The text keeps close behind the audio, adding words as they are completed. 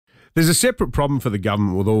there's a separate problem for the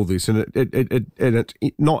government with all this, and it's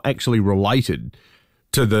not actually related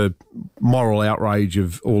to the moral outrage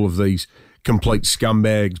of all of these complete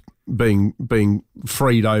scumbags being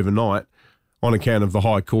freed overnight on account of the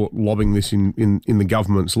High Court lobbing this in the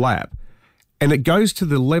government's lap. And it goes to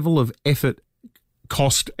the level of effort,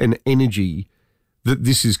 cost and energy that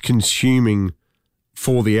this is consuming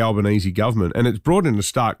for the Albanese government. And it's brought into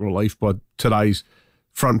stark relief by today's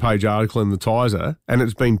front page article in the Tiser, and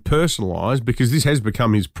it's been personalised because this has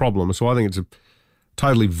become his problem. So I think it's a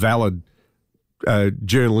totally valid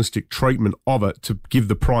journalistic treatment of it to give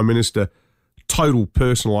the Prime Minister total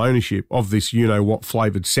personal ownership of this you-know-what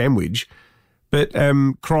flavoured sandwich. But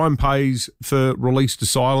crime pays for released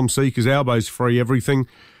asylum seekers. Albo's free everything.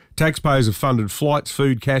 Taxpayers have funded flights,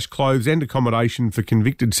 food, cash, clothes and accommodation for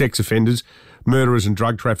convicted sex offenders, murderers and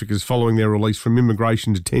drug traffickers following their release from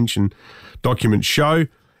immigration detention, documents show.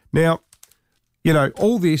 Now, you know,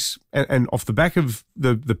 all this, and off the back of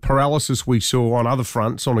the paralysis we saw on other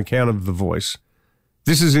fronts on account of The Voice,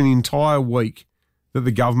 this is an entire week that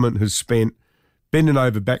the government has spent bending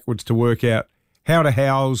over backwards to work out how to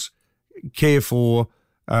house, care for,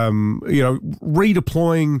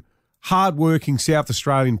 redeploying hard-working South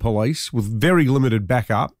Australian police with very limited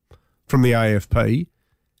backup from the AFP,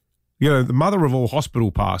 you know, the mother of all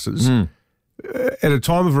hospital passes, at a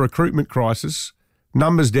time of a recruitment crisis,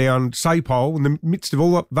 numbers down, SAPOL, in the midst of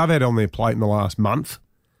all that they've had on their plate in the last month,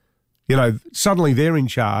 you know, suddenly they're in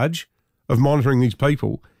charge of monitoring these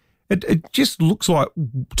people. It just looks like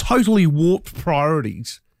totally warped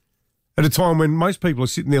priorities at a time when most people are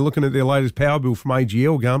sitting there looking at their latest power bill from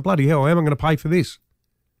AGL going, bloody hell, how am I going to pay for this?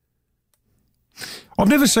 I've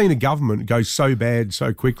never seen a government go so bad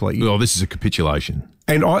so quickly. Well, this is a capitulation.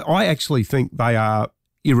 And I actually think they are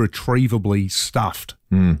irretrievably stuffed.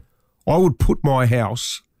 I would put my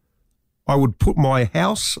house on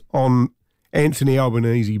Anthony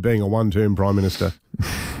Albanese being a one-term Prime Minister.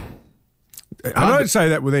 I don't say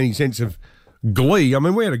that with any sense of glee. I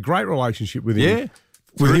mean, we had a great relationship with him. Yeah.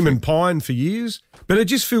 With him and Pine for years, but it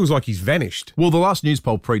just feels like he's vanished. Well, the last news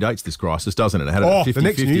poll predates this crisis, doesn't it? It had it at 50-50. The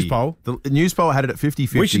next news poll. The news poll had it at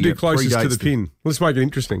 50-50. We should do closest to the pin. Let's make it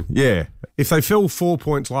interesting. Yeah. If they fell 4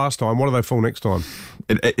 points last time, what do they fall next time?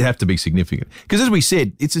 It'd have to be significant. Because as we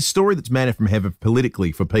said, it's a story that's manna from heaven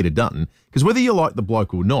politically for Peter Dutton, because whether you like the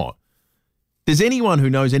bloke or not, does anyone who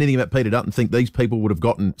knows anything about Peter Dutton think these people would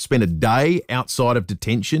have spent a day outside of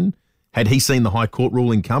detention had he seen the High Court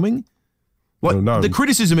ruling coming? The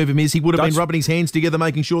criticism of him is he would have been rubbing his hands together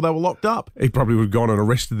making sure they were locked up. He probably would have gone and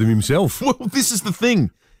arrested them himself. Well, this is the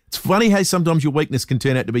thing. It's funny how sometimes your weakness can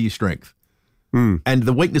turn out to be your strength. And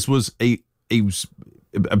the weakness was he was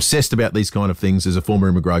obsessed about these kind of things as a former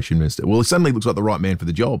immigration minister. Well, he suddenly looks like the right man for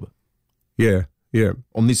the job. Yeah.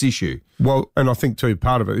 On this issue. Well, and I think too,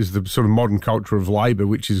 part of it is the sort of modern culture of Labor,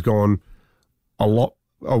 which has gone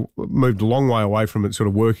moved a long way away from its sort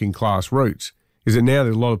of working class roots. Is that now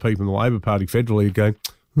there's a lot of people in the Labor Party federally who go,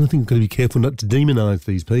 I think we've got to be careful not to demonise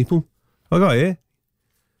these people. I go, yeah.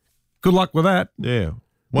 Good luck with that. Yeah.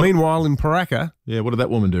 Meanwhile, in Paraka... Yeah, what did that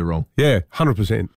woman do wrong? Yeah, 100%.